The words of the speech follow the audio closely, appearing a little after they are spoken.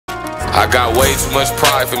I got way too much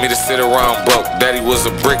pride for me to sit around broke. Daddy was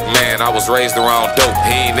a brick man, I was raised around dope.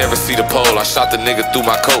 He ain't never see the pole, I shot the nigga through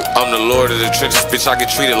my coat. I'm the lord of the trenches, bitch, I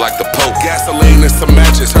get treated like the Pope. Gasoline and some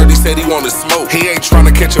matches, heard he said he wanted smoke. He ain't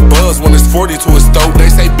tryna catch a buzz when it's 40 to his throat.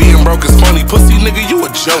 They say being broke is funny, pussy nigga, you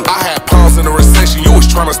a joke. I had pounds in a recession, you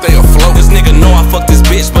was tryna stay afloat. This nigga know I fucked this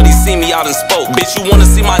bitch, but he see me out and spoke. Bitch, you wanna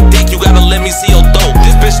see my dick, you gotta let me see your dope.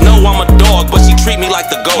 This bitch know I'm a dog, but she treat me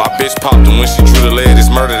like the goat. My bitch popped him when she drew the lead,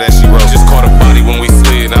 it's murder that she wrote. Just caught a body when we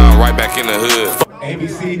slid, now I'm right back in the hood.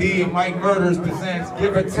 ABCD and Mike Murders presents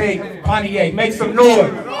Give or Take Pontiac. Make some noise.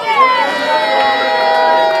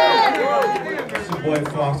 It's your boy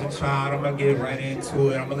Foster Child. I'm gonna get right into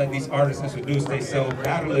it. I'm gonna let these artists introduce themselves.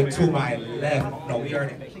 Battler to my left. No, we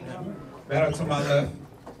already. Battler to my left.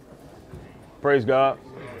 Praise God.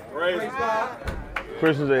 Praise God.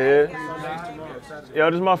 Christians are here. Yo,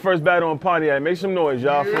 this is my first battle in Pontiac. Make some noise,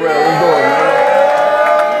 y'all. For real. Let's do it,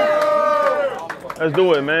 man. Let's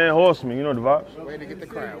do it, man. Horseman, you know the vibes. Way to get the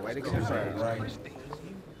crowd. Way to get the crowd. Right.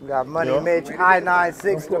 We got Money Mitch,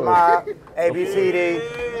 I-96 to my ABCD.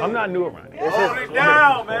 I'm not new around here. Hold it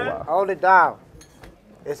down, man. Hold it down.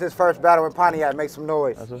 It's his first battle in Pontiac. Make some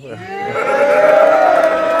noise. That's what's up.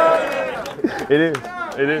 It is.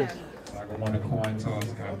 It is. I want a coin toss.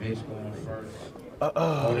 Got Mitch going first.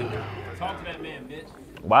 Hold it down. Talk to that man, bitch.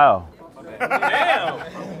 Wow. Damn.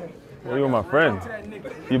 You my friend.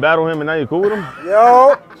 You battle him and now you cool with him?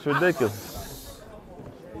 Yo. It's ridiculous.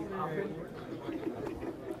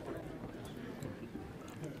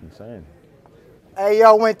 Insane. Hey,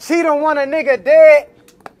 yo, when Cheetah want a nigga dead,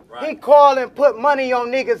 he call and put money on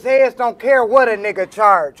niggas' heads, don't care what a nigga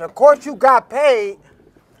charge. Of course you got paid.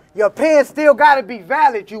 Your pen still gotta be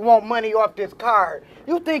valid. You want money off this card.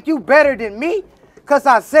 You think you better than me? Cause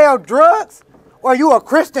I sell drugs? Or you a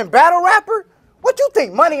Christian battle rapper? What you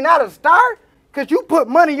think, money not a star? Cause you put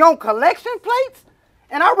money on collection plates?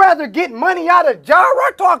 And I'd rather get money out of jar. I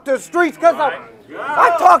talk to the streets cause I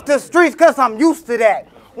talk to the streets cause I'm used to that.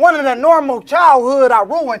 One of the normal childhood, I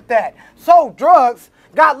ruined that. Sold drugs,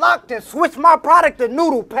 got locked and switched my product to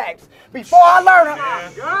noodle packs. Before I learned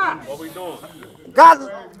What we doing?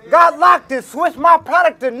 got locked and switched my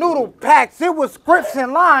product to noodle packs. It was scripts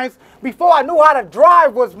and lines before I knew how to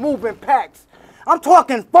drive was moving packs. I'm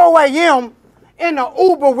talking 4 a.m. in the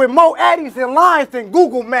Uber with more addies and lines than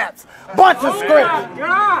Google Maps. Bunch of scripts.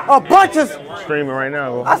 A bunch of... Streaming right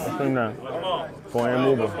now, bro. Stream now. 4 a.m.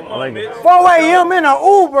 Uber. I like it. 4 a.m. in an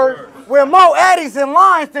Uber with more addies and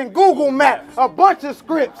lines than Google Maps. A bunch of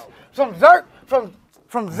scripts. From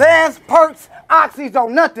Zans, Perks, Oxys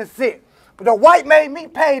on nothing sick. The white made me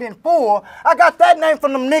paid in full. I got that name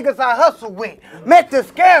from them niggas I hustle with. Met the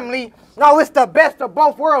scamly. No, it's the best of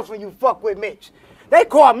both worlds when you fuck with Mitch. They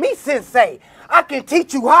call me sensei. I can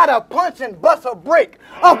teach you how to punch and bust a brick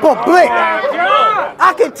up a blick.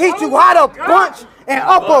 I can teach you how to punch and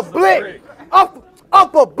up a blick.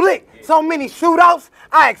 Up a blick. So many shootouts,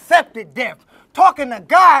 I accepted death. Talking to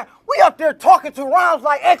God, we up there talking to rounds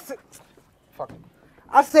like exit. Fuck it.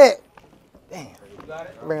 I said, damn.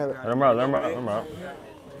 Let him out.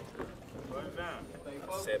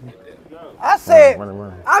 I said,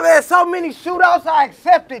 I've had so many shootouts, I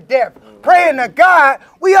accepted death. Praying to God,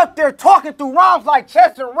 we up there talking through rounds like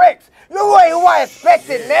Chess and Rex. You ain't who I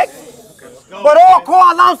expected next. But all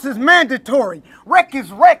call-outs is mandatory. Wreck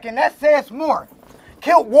is wreck, and that says more.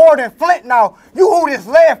 Killed Ward and Flint now, you who this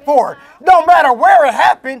led for. Don't matter where it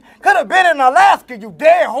happened, could have been in Alaska, you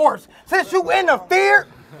dead horse. Since you interfered,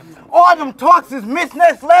 all them talks is Mitch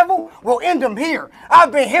next level, we'll end them here.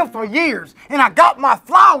 I've been here for years, and I got my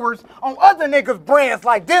flowers on other niggas' brands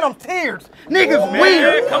like Denim Tears. Niggas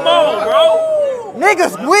weird. Come on, bro.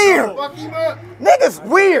 Niggas weird. Niggas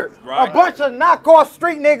weird. Right. A bunch of knockoff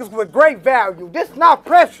street niggas with great value. This not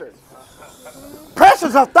pressure.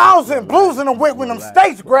 Pressure's 1,000 blues in the whip when them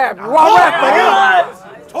states grab you.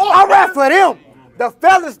 I rap for them. The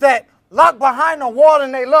fellas that locked behind the wall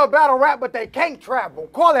and they love battle rap, but they can't travel.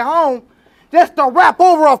 Call it home just to rap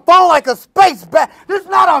over a phone like a space battle. This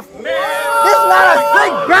not a fake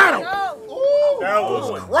battle. That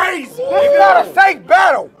was crazy. This not a fake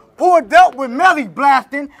battle. Pulled up with Melly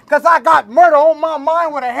blasting, cause I got murder on my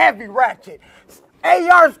mind with a heavy ratchet.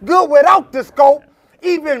 AR's good without the scope,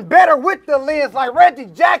 even better with the lens like Reggie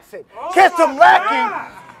Jackson. Catch him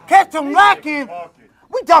lacking.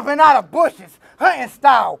 We jumping out of bushes, hunting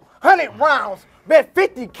style. 100 rounds, bet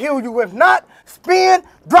 50 kill you. If not, spin,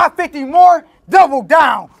 drop 50 more, double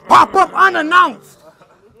down. Pop up unannounced.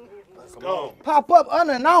 Let's go. Pop up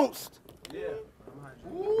unannounced. Yeah.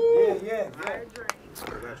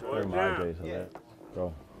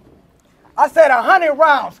 Go. I said 100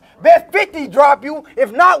 rounds. Bet 50 drop you.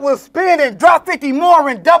 If not, we'll spin and drop 50 more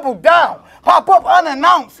and double down. Pop up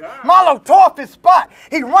unannounced. Molotov his spot.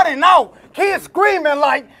 He running out. Kids screaming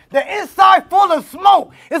like the inside full of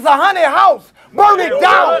smoke. It's 100 house. Burn it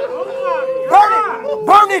down.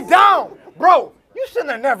 Burn it down. Bro, you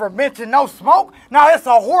shouldn't have never mentioned no smoke. Now it's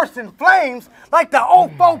a horse in flames like the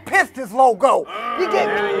 04 Pistons logo. You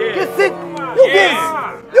getting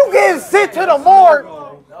sent to the morgue.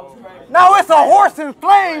 Now it's a horse in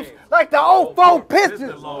flames like the 04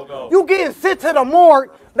 Pistons. You getting sent to the morgue,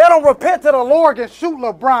 let them repent to the Lord and shoot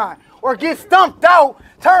LeBron. Or get stumped out,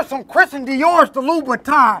 turn some Christian Dior's to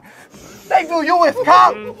Louboutin. They do you as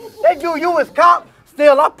cop. They do you as cop.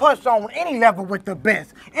 Still, I punch on any level with the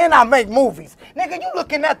best. And I make movies. Nigga, you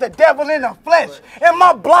looking at the devil in the flesh. And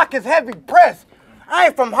my block is heavy press. I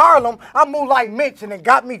ain't from Harlem. I move like Mitch and it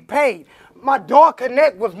got me paid. My dog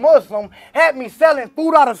Connect was Muslim, had me selling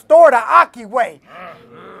food out of store the Aki way.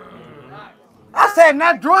 I said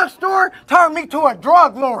that drugstore turned me to a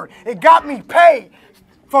drug lord. It got me paid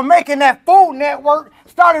for making that Food Network.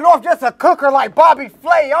 Started off just a cooker like Bobby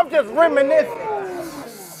Flay. I'm just reminiscing.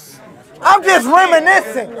 I'm just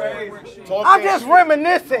reminiscing.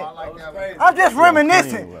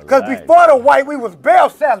 Because before the white, we was bail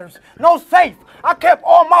sellers. No safe. I kept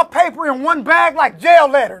all my paper in one bag like jail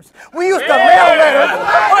letters. We used to mail letters.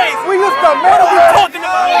 We used to mail letters.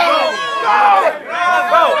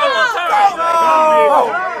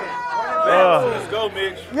 Let's go,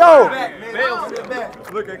 Mitch. Yo.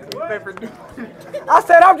 I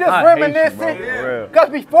said I'm just reminiscing. Because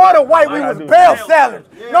before the white, we was bail sellers.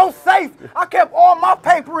 No safe. I kept all my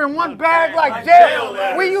paper in one bag like jail.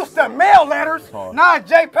 We used to mail letters. Nah,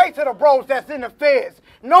 Jay, pay to the bros that's in the feds.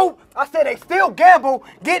 Nope. I said they still gamble,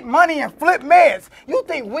 get money, and flip meds. You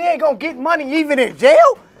think we ain't gonna get money even in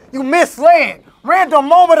jail? You misled. Random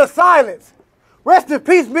moment of silence. Rest in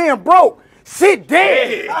peace being broke. Shit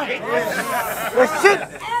dead.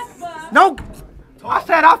 No. I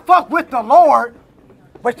said I fuck with the Lord,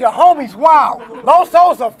 but your homies wild. Low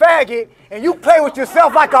soul's a faggot, and you play with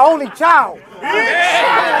yourself like an only child.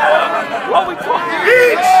 What we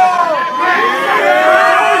talking?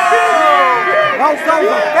 Low soul's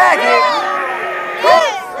a faggot.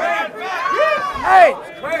 Hey.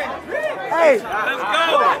 Let's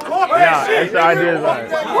go. Yeah, that's the idea.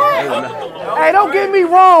 Hey, don't get me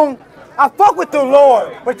wrong. I fuck with the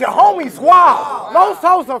Lord, but your homies wild. Low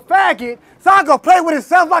soul's a faggot. Saga play with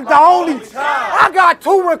himself like the only. I got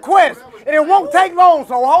 2 requests, and it won't take long,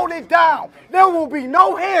 so hold it down. There will be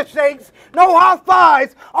no handshakes, no high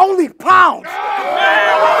fives, only pounds.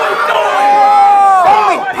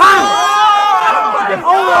 Only pounds.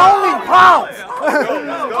 Only pounds.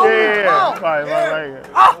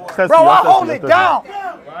 Bro, I hold it down.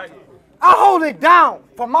 I hold it down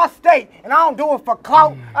for my state, and I don't do it for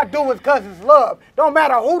clout. I do it because it's love. Don't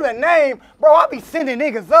matter who the name, bro, I be sending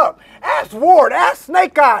niggas up. Ask Ward, ask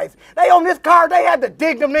Snake Eyes. They on this card, they had to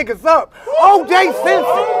dig them niggas up. O.J. Simpson.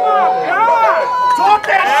 Talk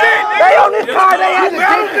that shit, nigga. They on this card, they had to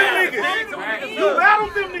dig them. You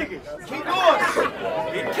battled them niggas. Keep going.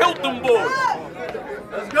 He killed them boys.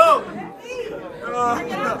 Let's go.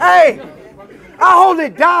 Hey, I hold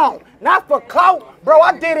it down. Not for clout, bro,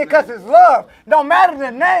 I did it because it's love. No matter the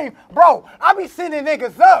name, bro, I be sending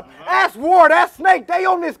niggas up. Ask Ward, ask Snake, they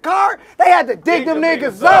on this card, they had to dig them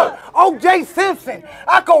niggas up. O.J. Simpson,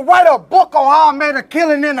 I could write a book on how I made a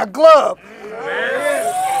killing in a glove.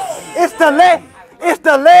 It's the lead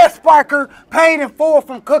sparker, paid in full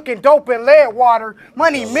from cooking dope and lead water.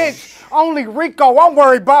 Money Mitch, only Rico, I'm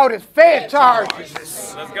worried about his Fed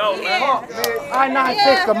charges. Let's go, man.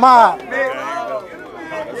 I-96 the mob.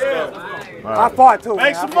 I fought too.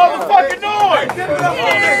 Make some motherfucking noise.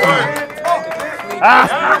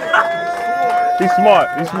 He's smart.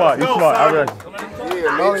 I reckon.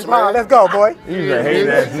 Yeah, he's smart. Let's go, boy. He's a hating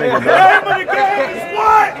ass nigga, The name of the game is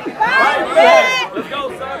what? Let's go,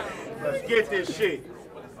 son. Let's get this shit.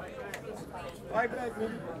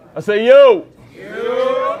 I say, yo.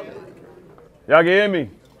 Y'all can hear me?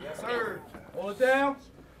 Yes, sir. Hold it down.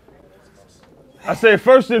 I say,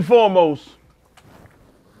 first and foremost,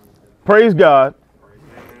 praise God.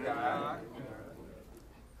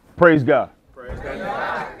 Praise God.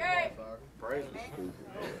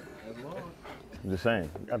 I'm just saying,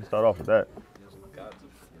 you got to start off with that.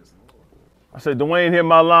 I said, Dwayne hit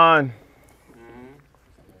my line.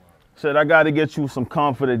 Said, I got to get you some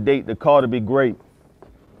confident date. The car to be great.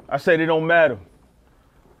 I said, it don't matter.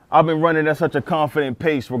 I've been running at such a confident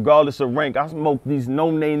pace, regardless of rank. I smoked these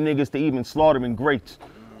no-name niggas to even slaughter in greats.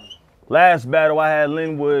 Last battle, I had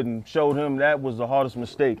Linwood and showed him that was the hardest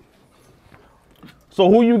mistake. So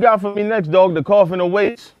who you got for me next, dog? The coffin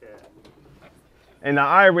awaits. And the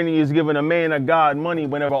irony is giving a man of God money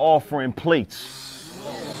whenever offering plates.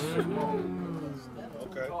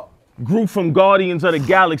 Okay. Group from Guardians of the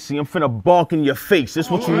Galaxy, I'm finna bark in your face. This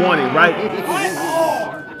what you wanted, right?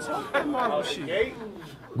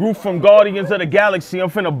 Group from Guardians of the Galaxy, I'm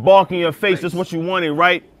finna bark in your face. This what you wanted,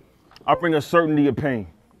 right? I bring a certainty of pain.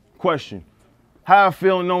 Question. How I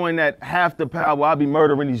feel knowing that half the power I'll be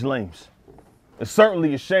murdering these lames? It's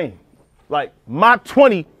certainly a shame. Like, my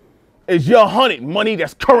 20 is your 100, money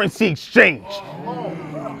that's currency exchange.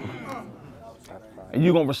 And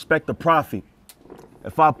you gonna respect the profit.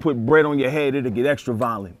 If I put bread on your head, it'll get extra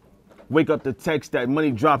violent. Wake up the text that money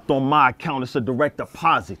dropped on my account, it's a direct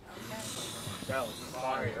deposit.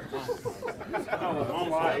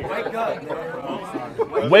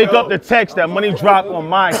 Wake up the text that money dropped on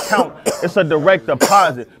my account, it's a direct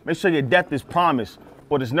deposit. Make sure your death is promised,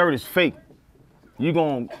 or this nerd is fake. You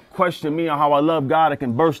gonna question me on how I love God, I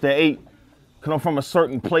can burst at 8. Cause I'm from a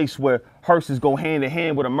certain place where hearses go hand in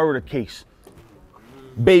hand with a murder case.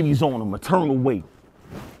 Babies on them, maternal weight.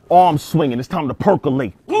 Arms swinging, it's time to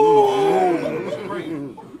percolate.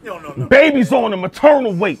 Babies on them,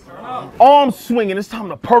 maternal weight. Arms swinging, it's time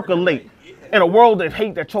to percolate. In a world of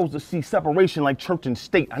hate that chose to see separation like church and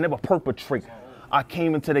state, I never perpetrate. I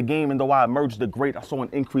came into the game and though I emerged the great, I saw an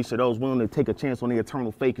increase of those willing to take a chance on the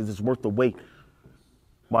eternal fate because it's worth the wait.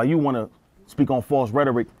 While you want to speak on false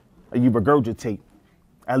rhetoric, or you regurgitate,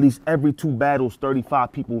 at least every 2 battles, 35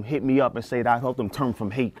 people hit me up and say that I helped them turn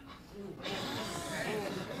from hate.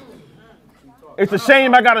 It's a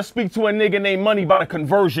shame I got to speak to a nigga named Money about a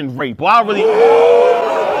conversion rate. Boy, I really...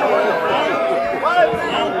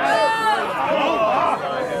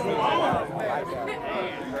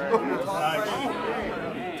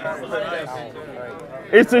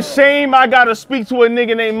 It's a shame I gotta speak to a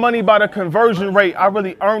nigga named Money about a conversion rate. I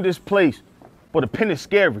really earned this place, but the pen is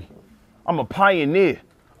scary. I'm a pioneer,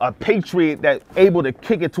 a patriot that able to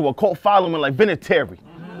kick it to a cult following like Vinatieri.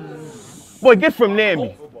 Boy, get from near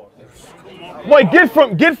me. Boy, get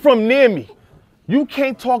from near me. You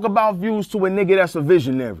can't talk about views to a nigga that's a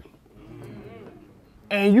visionary.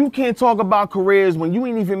 And you can't talk about careers when you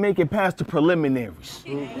ain't even make it past the preliminaries.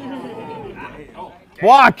 Boy,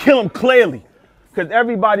 I kill him clearly. Because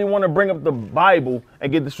everybody want to bring up the Bible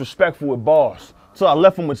and get disrespectful with bars. So I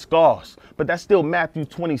left them with scars. But that's still Matthew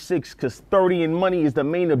 26, because 30 in money is the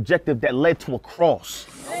main objective that led to a cross.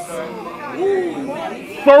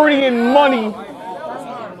 30 in money.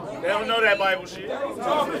 They don't know that Bible shit.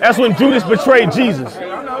 That's when Judas betrayed Jesus.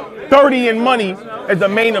 30 in money is the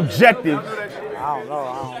main objective. I don't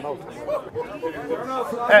know.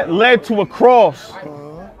 That led to a cross.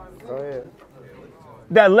 Go ahead.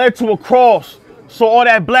 That led to a cross. So all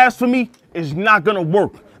that blasphemy is not gonna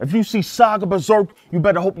work. If you see Saga Berserk, you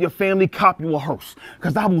better hope your family cop you a hearse.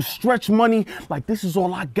 Cause I will stretch money like this is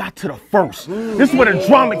all I got to the first. This is where the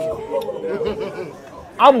drama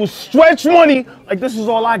I will stretch money like this is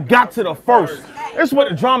all I got to the first. This is where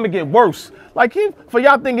the drama get worse. Like for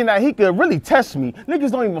y'all thinking that he could really test me,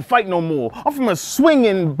 niggas don't even fight no more. I'm from a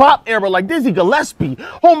swinging bop era like Dizzy Gillespie.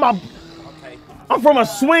 I'm from a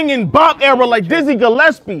swinging bop era like Dizzy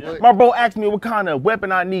Gillespie. My bro asked me what kind of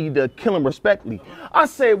weapon I need to kill him respectfully. I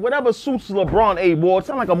said, whatever suits LeBron A. Ward.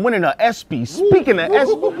 Sound like I'm winning an ESPY. Speaking of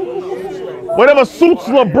ESPY. Whatever suits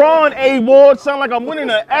LeBron A. Ward. Sound like I'm winning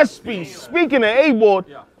an ESPY. Speaking of A. Ward,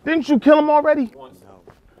 didn't you kill him already?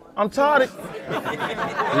 I'm tired of...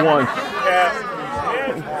 Once.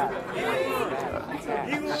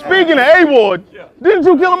 Speaking of A. Ward, didn't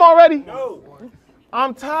you kill him already? No.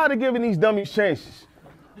 I'm tired of giving these dummies chances.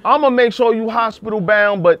 I'm gonna make sure you hospital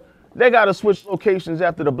bound, but they gotta switch locations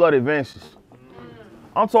after the blood advances.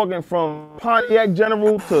 I'm talking from Pontiac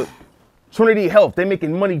General to Trinity Health. They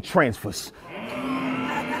making money transfers.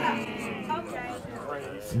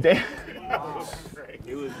 They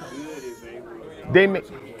make.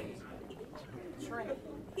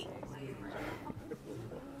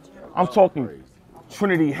 I'm talking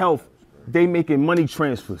Trinity Health. They making money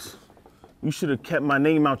transfers. You should have kept my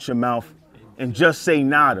name out your mouth and just say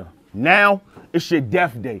nada. Now, it's your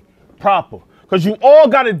death day. Proper. Because you all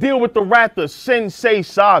got to deal with the wrath of Th3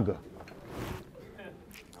 SAGA.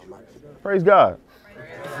 Praise God.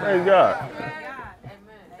 Praise God.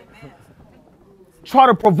 Try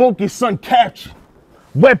to provoke your son capture.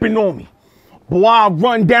 Weapon on me. Boy, I'll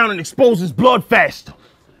run down and expose his blood faster.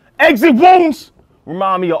 Exit wounds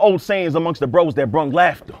remind me of old sayings amongst the bros that brung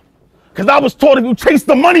laughter. Because I was taught if you chase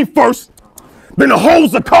the money first, then the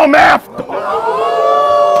hoes will come after.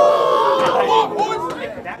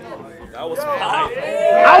 That was fire.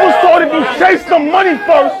 I was taught if you chase the money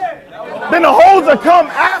first, Then the hoes will come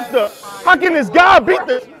after. How can this guy beat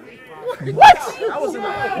the... What?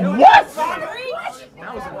 What?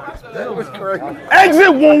 That was crazy.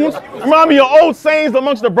 Exit wounds remind me of old sayings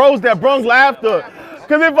amongst the bros that brung laughter.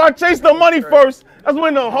 Because if I chase the money first, that's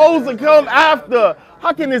when the hoes will come after.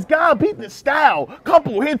 How can this guy beat the style?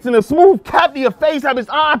 Couple hits and a smooth cap to your face, have his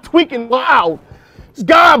eye tweaking wild. This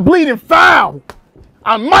guy bleeding foul.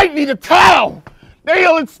 I might need a towel. They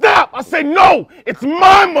yelling stop. I say no, it's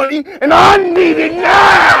my money and I need it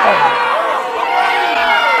now.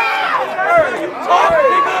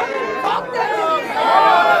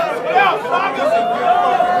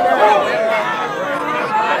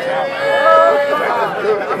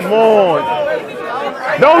 Come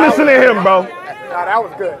on. Don't listen to him, bro. Nah, that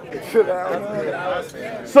was good.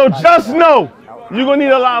 So just know, you're gonna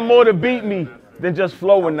need a lot more to beat me than just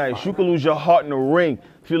flowing nice. You can lose your heart in the ring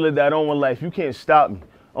if you live that own life. You can't stop me.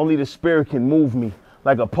 Only the spirit can move me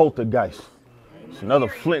like a poltergeist. It's another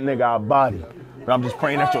Flint nigga I body. But I'm just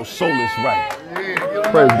praying that your soul is right.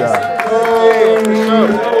 Praise God.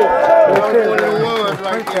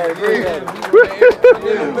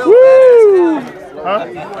 Woo! Huh?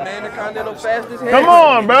 Come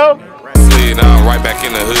on, bro. Now I'm right back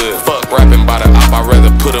in the hood. Fuck rapping by the op, I'd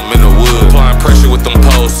rather put them in the wood. Applying pressure with them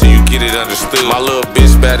poles so you get it understood. My little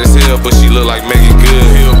bitch bad as hell, but she look like Megan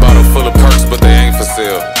Good. Pill bottle full of perks, but they ain't for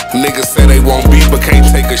sale. Niggas say they won't beat, but can't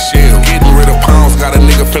take a shell. Getting rid of pounds, got a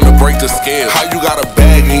nigga finna break the scale. How you got a bag